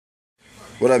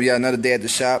What up, y'all? Another day at the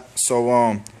shop. So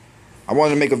I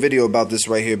wanted to make a video about this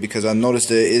right here because I noticed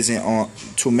there isn't on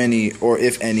too many, or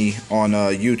if any, on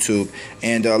YouTube,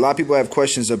 and a lot of people have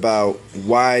questions about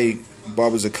why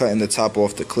barbers are cutting the top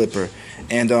off the clipper.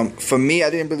 And for me, I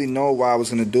didn't really know what I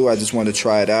was gonna do. I just wanted to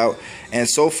try it out, and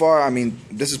so far, I mean,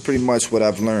 this is pretty much what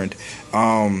I've learned.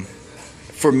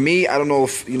 For me, I don't know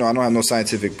if, I don't have no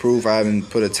scientific proof. I haven't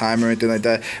put a timer or anything like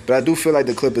that, but I do feel like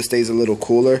the clipper stays a little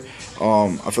cooler.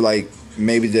 I feel like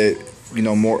maybe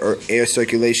more air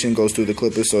circulation goes through the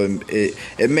clipper, so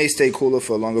it may stay cooler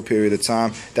for a longer period of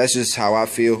time. That's just how I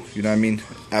feel, you know what I mean,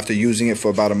 after using it for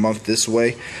about a month this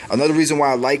way. Another reason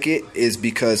why I like it is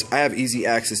because I have easy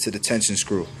access to the tension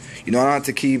screw. I don't have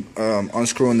to keep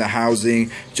unscrewing the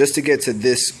housing just to get to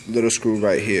this little screw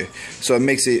right here. So it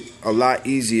makes it a lot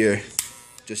easier.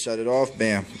 Just shut it off,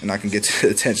 bam, and I can get to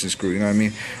the tension screw, you know what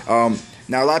I mean?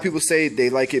 Now, a lot of people say they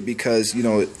like it because,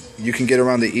 you can get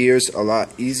around the ears a lot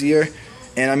easier.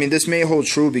 And, I mean, this may hold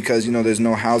true because, there's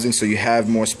no housing, so you have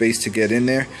more space to get in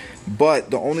there.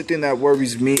 But the only thing that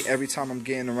worries me every time I'm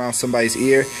getting around somebody's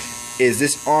ear is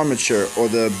this armature or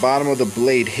the bottom of the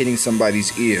blade hitting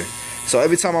somebody's ear. So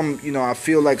every time I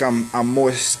feel like I'm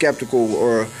more skeptical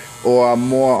or I'm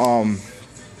more,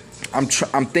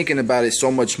 I'm thinking about it so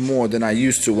much more than I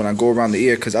used to when I go around the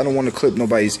ear, because I don't want to clip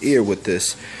nobody's ear with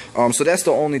this. So that's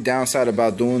the only downside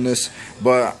about doing this.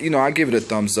 But I give it a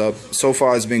thumbs up. So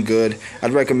far it's been good.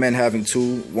 I'd recommend having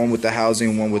two, one with the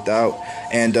housing, one without.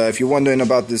 And if you're wondering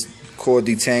about this cord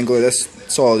detangler,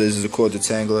 that's all it is a cord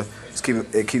detangler.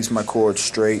 It keeps my cord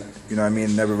straight, you know what I mean?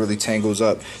 It never really tangles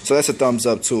up. So that's a thumbs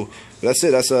up too. But that's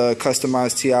it. That's a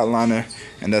customized T outliner,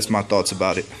 and that's my thoughts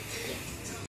about it.